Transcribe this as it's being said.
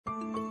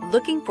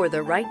Looking for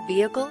the right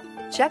vehicle?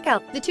 Check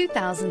out the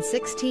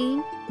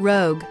 2016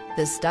 Rogue.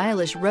 The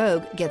stylish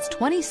Rogue gets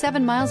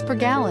 27 miles per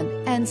gallon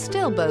and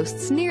still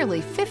boasts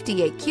nearly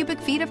 58 cubic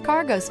feet of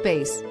cargo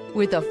space.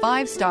 With a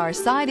 5-star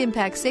side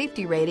impact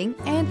safety rating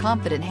and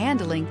confident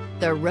handling,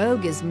 the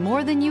Rogue is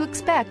more than you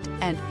expect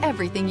and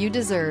everything you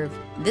deserve.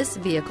 This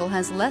vehicle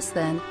has less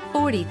than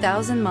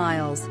 40,000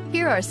 miles.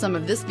 Here are some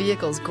of this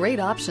vehicle's great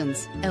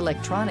options: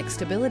 electronic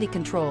stability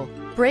control,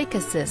 brake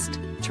assist,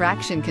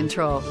 traction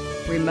control,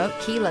 remote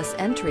keyless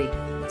entry,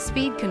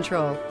 speed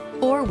control,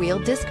 4-wheel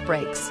disc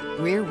brakes,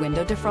 rear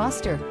window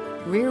defroster,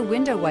 rear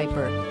window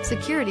wiper,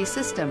 security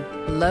system,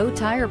 low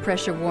tire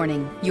pressure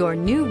warning. Your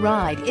new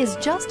ride is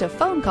just a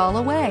phone call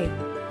away.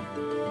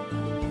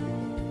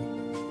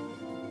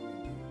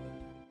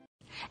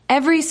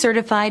 Every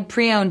certified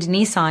pre-owned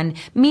Nissan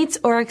meets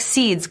or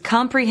exceeds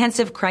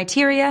comprehensive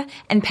criteria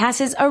and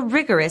passes a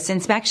rigorous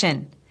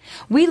inspection.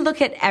 We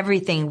look at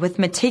everything with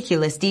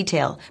meticulous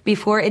detail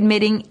before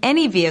admitting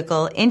any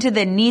vehicle into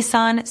the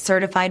Nissan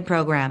Certified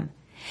Program.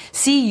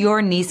 See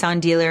your Nissan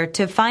dealer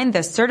to find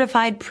the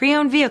certified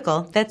pre-owned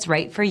vehicle that's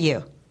right for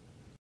you.